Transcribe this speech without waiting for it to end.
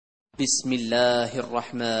بسم الله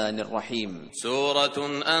الرحمن الرحيم.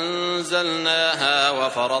 سورة أنزلناها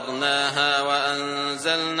وفرضناها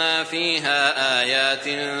وأنزلنا فيها آيات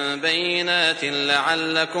بينات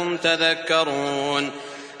لعلكم تذكرون.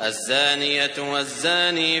 الزانية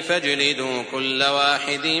والزاني فاجلدوا كل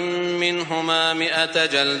واحد منهما 100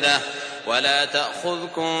 جلدة ولا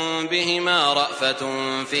تأخذكم بهما رأفة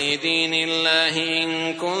في دين الله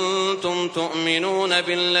إن كنتم تؤمنون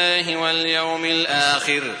بالله واليوم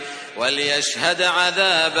الآخر وليشهد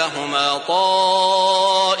عذابهما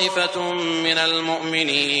طائفة من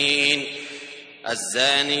المؤمنين.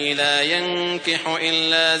 الزاني لا ينكح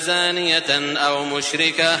إلا زانية أو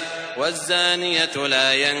مشركة والزانية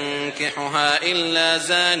لا ينكحها إلا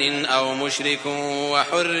زان أو مشرك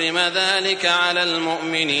وحرم ذلك على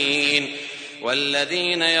المؤمنين.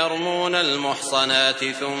 والذين يرمون المحصنات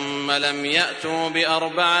ثم لم يأتوا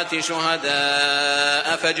ب4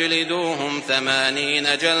 شهداء فاجلدوهم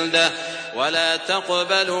 80 جلدة ولا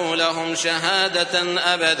تقبلوا لهم شهادة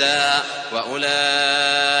أبدا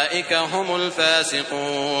وأولئك هم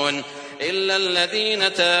الفاسقون إلا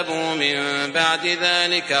الذين تابوا من بعد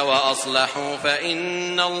ذلك وأصلحوا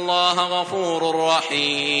فإن الله غفور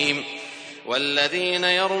رحيم. والذين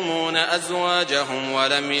يرمون أزواجهم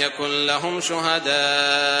ولم يكن لهم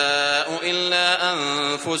شهداء إلا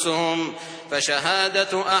أنفسهم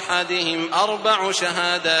فشهادة أحدهم 4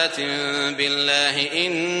 شهادات بالله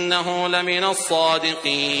إنه لمن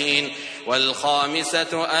الصادقين.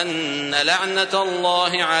 والخامسة أن لعنة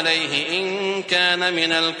الله عليه إن كان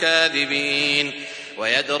من الكاذبين.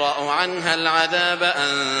 ويدرأ عنها العذاب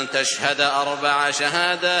أن تشهد 4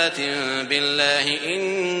 شهادات بالله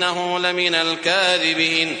إنه لمن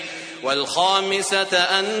الكاذبين. والخامسة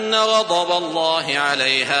أن غضب الله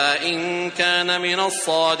عليها إن كان من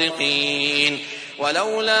الصادقين.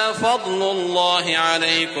 ولولا فضل الله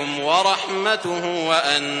عليكم ورحمته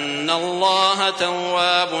وأن الله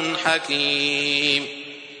تواب حكيم.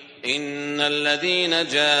 إن الذين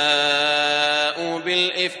جاءوا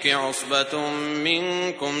بالإفك عصبة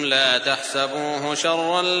منكم لا تحسبوه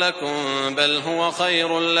شرا لكم بل هو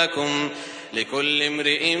خير لكم لكل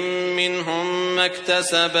امرئ منهم ما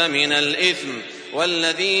اكتسب من الإثم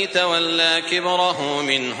والذي تولى كبره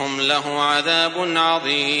منهم له عذاب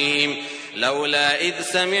عظيم. لولا إذ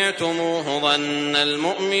سمعتموه ظن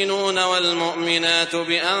المؤمنون والمؤمنات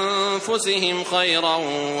بأنفسهم خيرا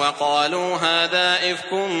وقالوا هذا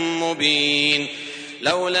إفك مبين.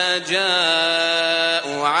 لولا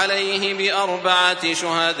جاءوا عليه ب4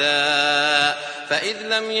 شهداء فإذ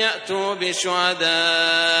لم يأتوا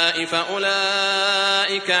بالشهداء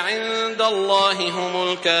فأولئك عند الله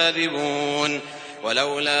هم الكاذبون.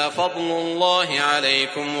 ولولا فضل الله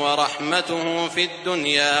عليكم ورحمته في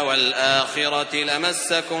الدنيا والآخرة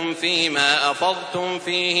لمسكم فيما أفضتم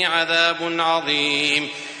فيه عذاب عظيم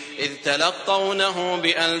إذ تلقونه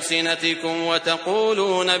بألسنتكم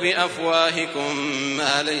وتقولون بأفواهكم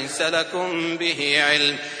ما ليس لكم به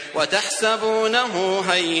علم وتحسبونه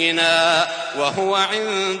هينا وهو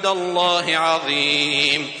عند الله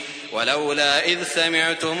عظيم. ولولا إذ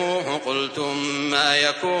سمعتموه قلتم ما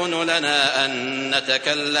يكون لنا أن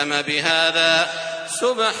نتكلم بهذا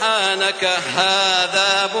سبحانك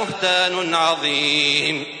هذا بهتان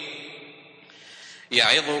عظيم.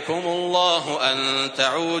 يعظكم الله أن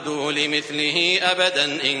تعودوا لمثله أبدا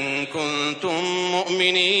إن كنتم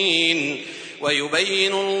مؤمنين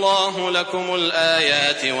ويبين الله لكم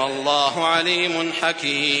الآيات والله عليم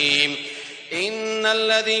حكيم. إن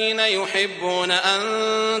الذين يحبون أن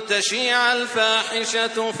تشيع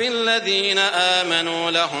الفاحشة في الذين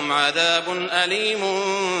آمنوا لهم عذاب أليم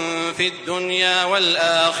في الدنيا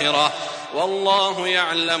والآخرة والله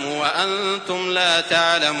يعلم وأنتم لا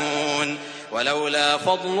تعلمون. ولولا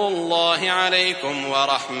فضل الله عليكم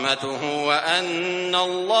ورحمته وأن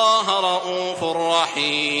الله رءوف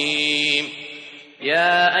رحيم.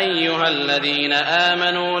 يا أيها الذين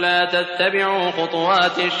آمنوا لا تتبعوا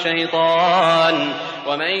خطوات الشيطان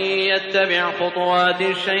ومن يتبع خطوات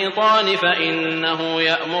الشيطان فإنه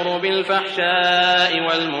يأمر بالفحشاء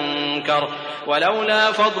والمنكر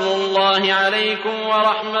ولولا فضل الله عليكم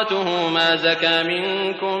ورحمته ما زكى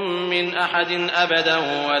منكم من أحد أبدا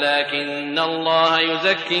ولكن الله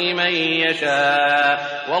يزكي من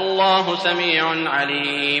يشاء والله سميع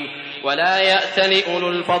عليم. ولا يأتل أولو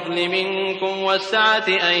الفضل منكم والسعة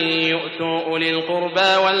أن يؤتوا أولي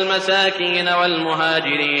القربى والمساكين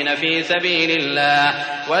والمهاجرين في سبيل الله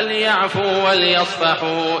وليعفوا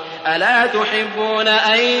وليصفحوا ألا تحبون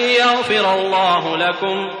أن يغفر الله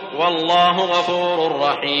لكم والله غفور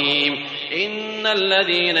رحيم. إن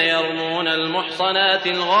الذين يرمون المحصنات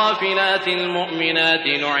الغافلات المؤمنات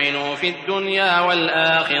لعنوا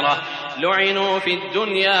في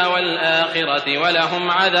الدنيا والآخرة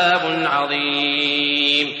ولهم عذاب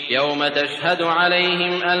عظيم. يوم تشهد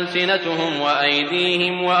عليهم ألسنتهم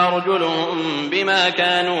وأيديهم وأرجلهم بما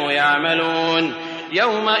كانوا يعملون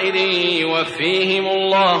يومئذ يوفيهم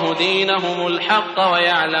الله دينهم الحق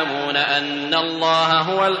ويعلمون أن الله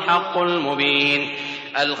هو الحق المبين.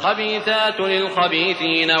 الخبيثات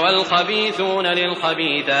للخبيثين والخبيثون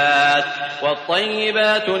للخبيثات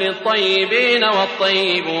والطيبات للطيبين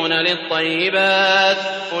والطيبون للطيبات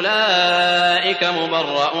أولئك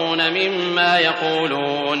مبرؤون مما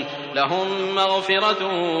يقولون لهم مغفرة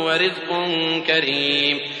ورزق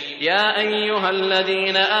كريم. يا أيها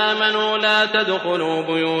الذين آمنوا لا تدخلوا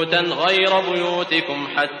بيوتا غير بيوتكم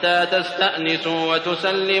حتى تستأنسوا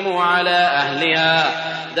وتسلموا على أهلها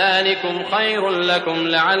ذلكم خير لكم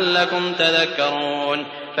لعلكم تذكرون.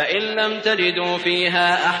 فإن لم تجدوا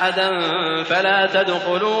فيها أحدا فلا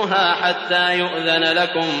تدخلوها حتى يؤذن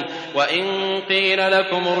لكم وإن قيل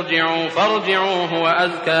لكم ارجعوا فارجعوا هو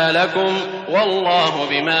أزكى لكم والله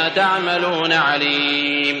بما تعملون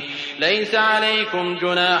عليم. ليس عليكم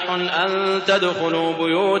جناح أن تدخلوا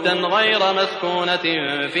بيوتا غير مسكونة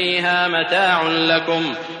فيها متاع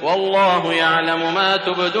لكم والله يعلم ما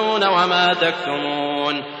تبدون وما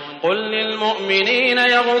تكتمون. قل للمؤمنين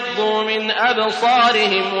يغضوا من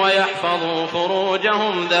أبصارهم ويحفظوا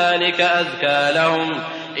فروجهم ذلك أزكى لهم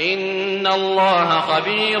إن الله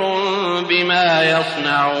خبير بما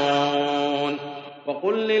يصنعون.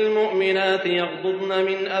 وقل للمؤمنات يغضضن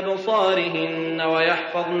من أبصارهن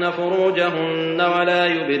ويحفظن فروجهن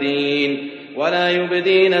ولا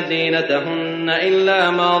يبدين زينتهن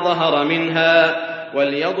إلا ما ظهر منها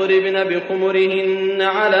وليضربن بخمرهن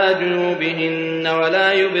على جيوبهن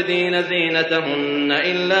ولا يبدين زينتهن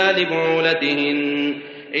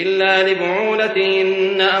إلا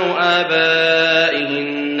لبعولتهن أو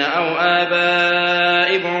آبائهن أو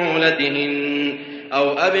آباء بعولتهن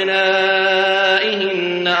أو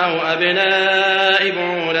أبنائهن أو أبناء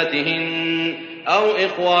بعولتهن أو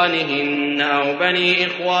إخوانهن أو بني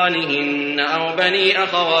إخوانهن أو بني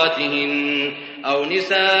أخواتهن أو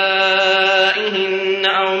نسائهن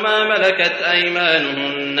أو ما ملكت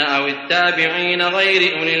أيمانهن أو التابعين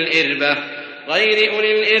غير أولي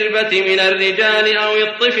الإربة من الرجال أو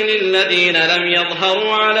الطفل الذين لم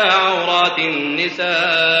يظهروا على عورات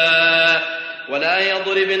النساء ولا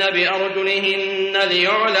يضربن بأرجلهن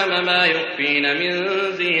ليعلم ما يخفين من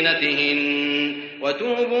زينتهن.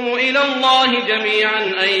 وتوبوا إلى الله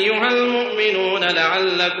جميعا أيها المؤمنون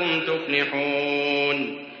لعلكم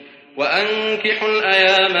تفلحون. وأنكحوا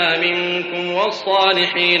الأيام منكم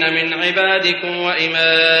والصالحين من عبادكم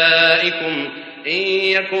وإمائكم إن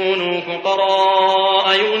يكونوا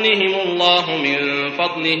فقراء يغنهم الله من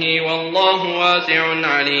فضله والله واسع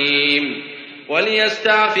عليم.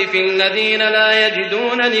 وليستعفف الذين لا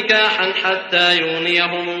يجدون نكاحا حتى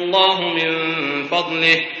يغنيهم الله من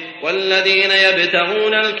فضله والذين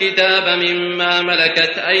يبتغون الكتاب مما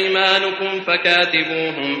ملكت أيمانكم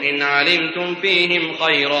فكاتبوهم إن علمتم فيهم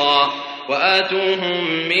خيرا وآتوهم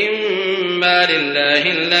مما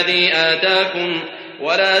لله الذي آتاكم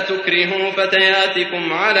ولا تكرهوا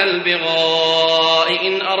فتياتكم على البغاء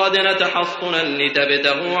إن أردنا تحصنا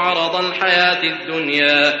لتبتغوا عرض الحياة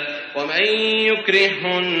الدنيا ومن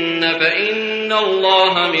يكرههن فإن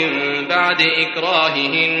الله من بعد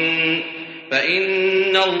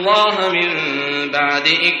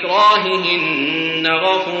إكراههن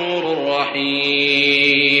غفور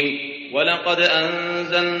رحيم. ولقد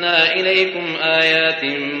أنزلنا إليكم آيات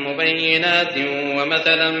مبينات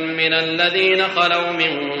ومثلا من الذين خلوا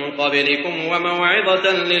من قبلكم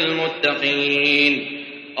وموعظة للمتقين.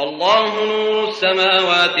 الله نور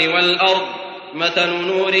السماوات والأرض مثل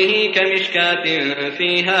نوره كمشكاة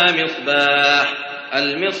فيها مصباح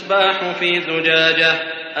المصباح في زجاجة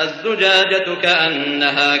الزجاجة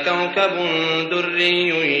كأنها كوكب دري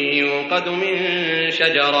يوقد من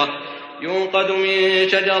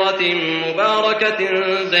شجرة مباركة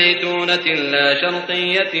زيتونة لا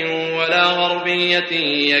شرقية ولا غربية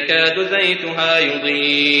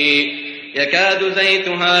يكاد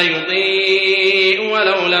زيتها يضيء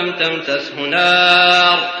ولو لم تمسسه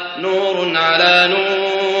نار نور على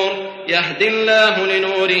نور يهدي الله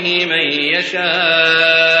لنوره من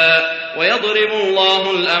يشاء ويضرب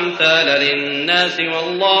الله الأمثال للناس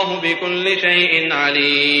والله بكل شيء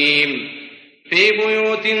عليم. في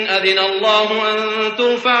بيوت أذن الله أن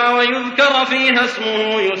ترفع ويذكر فيها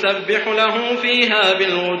اسمه يسبح له فيها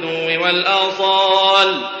بالغدو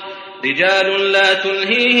والآصال رجال لا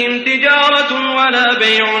تلهيهم تجارة ولا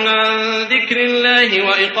بيع عن ذكر الله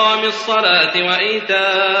وإقام الصلاة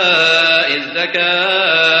وإيتاء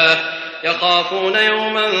الزكاة يخافون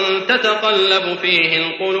يوما تتقلب فيه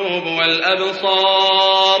القلوب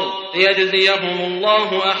والأبصار ليجزيهم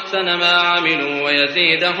الله أحسن ما عملوا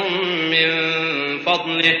ويزيدهم من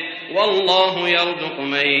فضله والله يرزق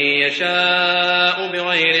من يشاء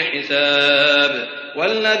بغير حساب.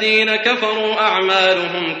 والذين كفروا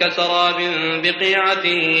أعمالهم كسراب بقيعة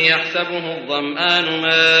يحسبه الظمآن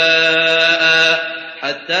ماء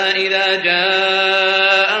حتى إذا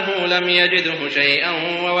جاءه لم يجده شيئا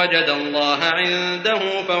ووجد الله عنده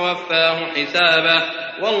فوفاه حسابه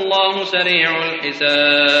والله سريع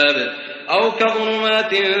الحساب. أو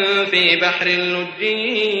كظلمات في بحر لج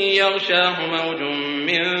يغشاه موج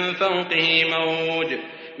من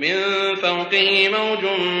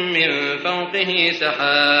فوقه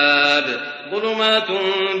سحاب ظلمات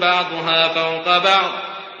بعضها فوق بعض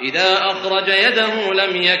إذا أخرج يده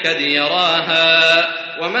لم يكد يراها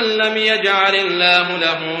ومن لم يجعل الله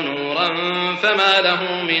له نورا فما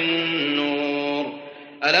له من نور.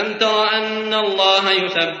 ألم تر أن الله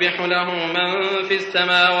يسبح له من في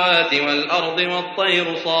السماوات والأرض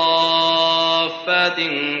والطير صافات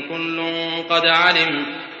كل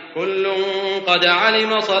قد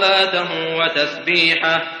علم صلاته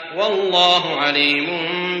وتسبيحه والله عليم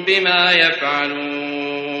بما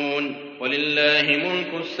يفعلون. ولله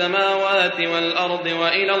ملك السماوات والأرض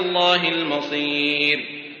وإلى الله المصير.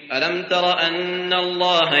 ألم تر أن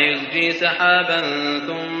الله يزجي سحابا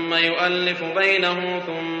ثم يؤلف بينه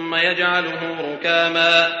ثم يجعله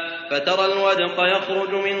ركاما فترى الودق يخرج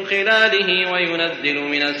من خلاله وينزل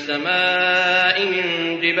من السماء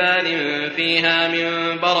من جبال فيها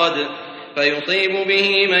من برد فيصيب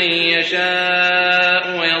به من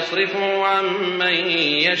يشاء ويصرفه عن من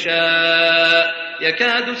يشاء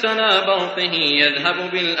يكاد سنا برقه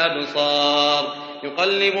يذهب بالأبصار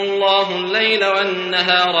يقلب الله الليل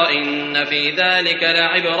والنهار إن في ذلك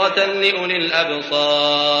لعبرة لأولي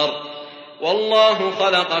الأبصار. والله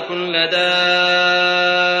خلق كل دابة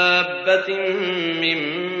من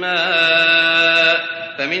ماء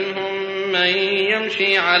فمنهم من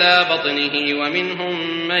يمشي على بطنه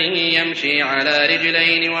ومنهم من يمشي على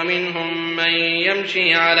رجلين ومنهم من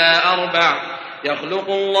يمشي على أربع يخلق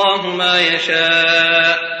الله ما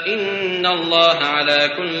يشاء إن الله على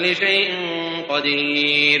كل شيء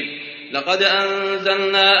قدير. لقد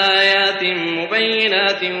أنزلنا آيات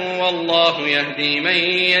مبينات والله يهدي من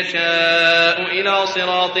يشاء إلى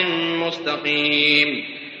صراط مستقيم.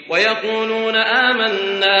 ويقولون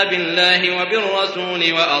آمنا بالله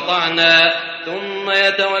وبالرسول وأطعنا ثم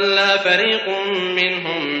يتولى فريق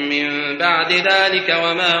منهم من بعد ذلك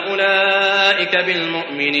وما أولئك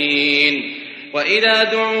بالمؤمنين. وإذا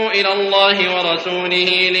دعوا إلى الله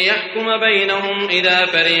ورسوله ليحكم بينهم إذا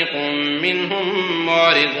فريق منهم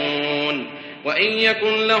معرضون وإن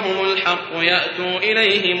يكن لهم الحق يأتوا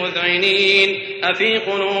إليه مذعنين أفي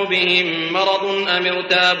قلوبهم مرض أم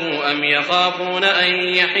ارتابوا أم يخافون أن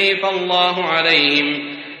يحيف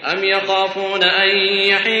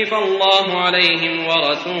الله عليهم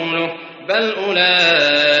ورسوله بل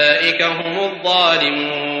أولئك هم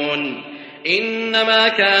الظالمون. إنما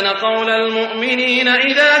كان قول المؤمنين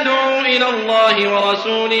إذا دعوا إلى الله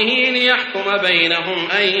ورسوله ليحكم بينهم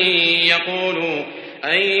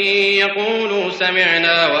أن يقولوا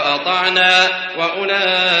سمعنا وأطعنا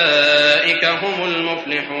وأولئك هم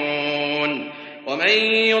المفلحون. ومن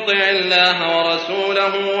يطع الله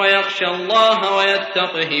ورسوله ويخشى الله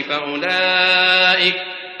ويتقه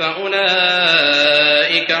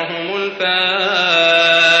فأولئك هم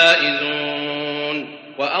الفائزون.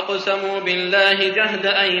 وأقسموا بالله جهد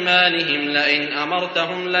أيمانهم لئن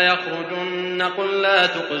أمرتهم ليخرجن قل لا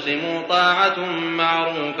تقسموا طاعة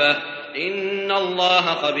معروفة إن الله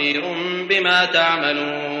خبير بما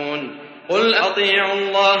تعملون. قل أطيعوا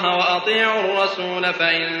الله وأطيعوا الرسول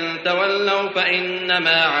فإن تولوا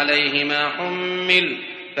فإنما عليه ما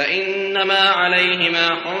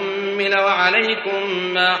حمل وعليكم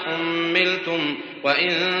ما حملتم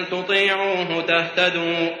وإن تطيعوه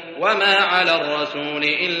تهتدوا وما على الرسول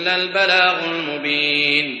إلا البلاغ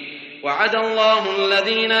المبين. وعد الله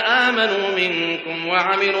الذين آمنوا منكم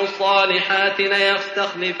وعملوا الصالحات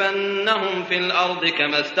ليستخلفنهم في الأرض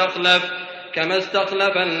كما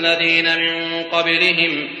استخلف الذين من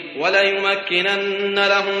قبلهم وليمكنن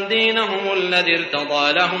لهم دينهم الذي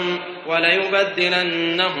ارتضى لهم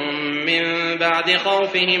وليبدلنهم من بعد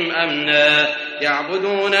خوفهم أمنا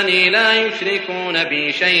يعبدونني لا يشركون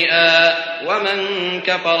بي شيئا ومن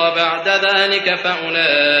كفر بعد ذلك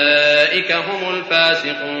فأولئك هم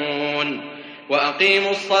الفاسقون.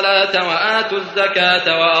 وأقيموا الصلاة وآتوا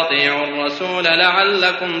الزكاة وأطيعوا الرسول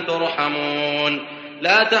لعلكم ترحمون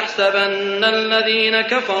لا تحسبن الذين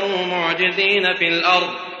كفروا معجزين في الأرض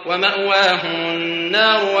ومأواهم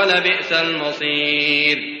النار ولبئس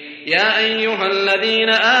المصير يا أيها الذين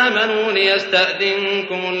آمنوا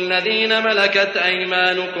ليستأذنكم الذين ملكت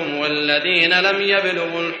أيمانكم والذين لم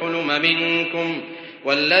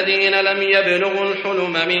يبلغوا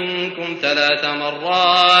الحلم منكم 3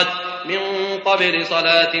 مرات من قبل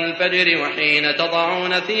صلاة الفجر وحين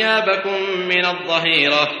تضعون ثيابكم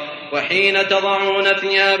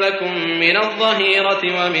من الظهيرة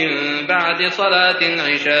ومن بعد صلاة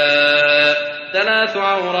العشاء 3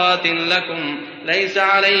 عورات لكم ليس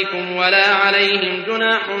عليكم ولا عليهم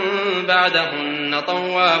جناح بعدهن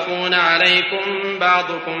طوافون عليكم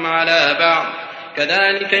بعضكم على بعض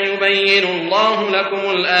كذلك يبين الله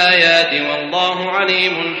لكم الآيات والله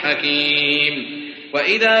عليم حكيم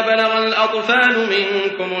وإذا بلغ الأطفال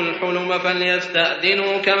منكم الحلم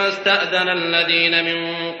فليستأذنوا كما استأذن الذين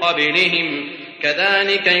من قبلهم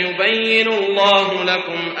كذلك يبين الله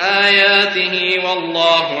لكم آياته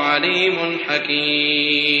والله عليم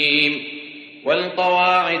حكيم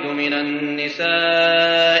والقواعد من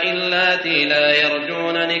النساء اللاتي لا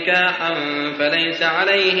يرجون نكاحا فليس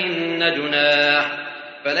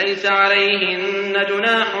عليهن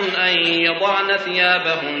جناح أن يضعن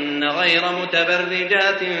ثيابهن غير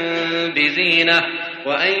متبرجات بزينة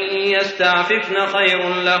وأن يستعففن خير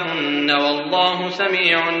لهن والله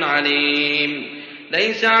سميع عليم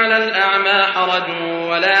ليس على الأعمى حرج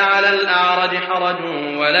ولا على الأعرج حرج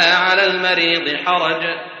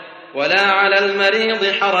ولا على المريض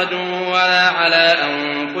حرج ولا على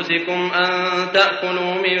أنفسكم أن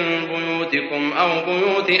تأكلوا من بيوتكم أو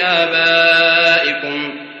بيوت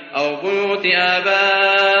آبائكم أو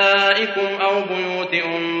بيوت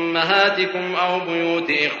أمهاتكم أو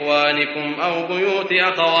بيوت إخوانكم أو بيوت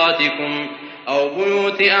أخواتكم أو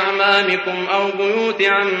بيوت أعمامكم أو بيوت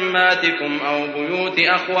عماتكم أو بيوت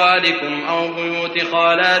أخوالكم أو بيوت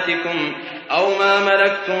خالاتكم أو ما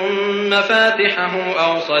ملكتم مفاتحه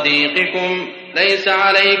أو صديقكم ليس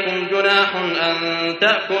عليكم جناح أن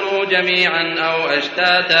تأكلوا جميعا أو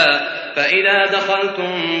أشتاتا فإذا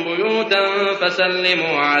دخلتم بيوتا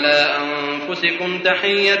فسلموا على أنفسكم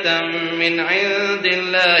تحية من عند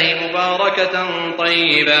الله مباركة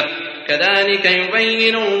طيبة كذلك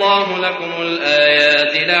يبين الله لكم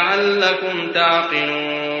الآيات لعلكم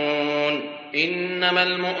تعقلون إنما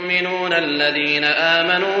المؤمنون الذين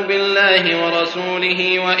آمنوا بالله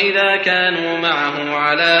ورسوله وإذا كانوا معه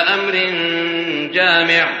على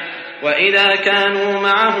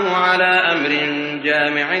أمر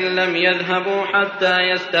جامع لم يذهبوا حتى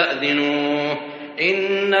يستأذنوه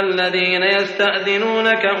إن الذين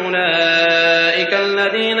يستأذنونك أولئك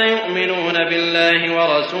الذين يؤمنون بالله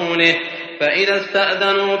ورسوله فإذا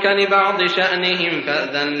استأذنوك لبعض شأنهم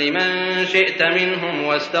فأذن لمن شئت منهم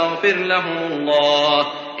واستغفر لهم الله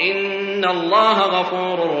إن الله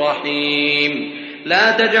غفور رحيم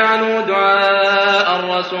لا تجعلوا دعاء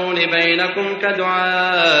الرسول بينكم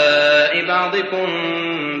كدعاء بعضكم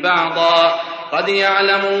بعضا قد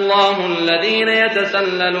يعلم الله الذين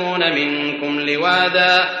يتسللون منكم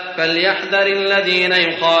لواذا فليحذر الذين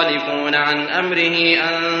يخالفون عن أمره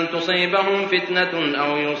أن تصيبهم فتنة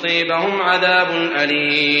أو يصيبهم عذاب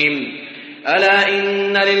أليم ألا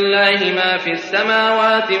إن لله ما في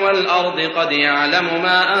السماوات والأرض قد يعلم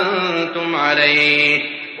ما أنتم عليه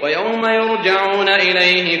ويوم يرجعون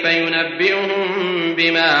إليه فينبئهم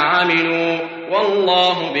بما عملوا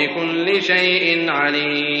والله بكل شيء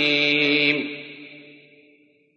عليم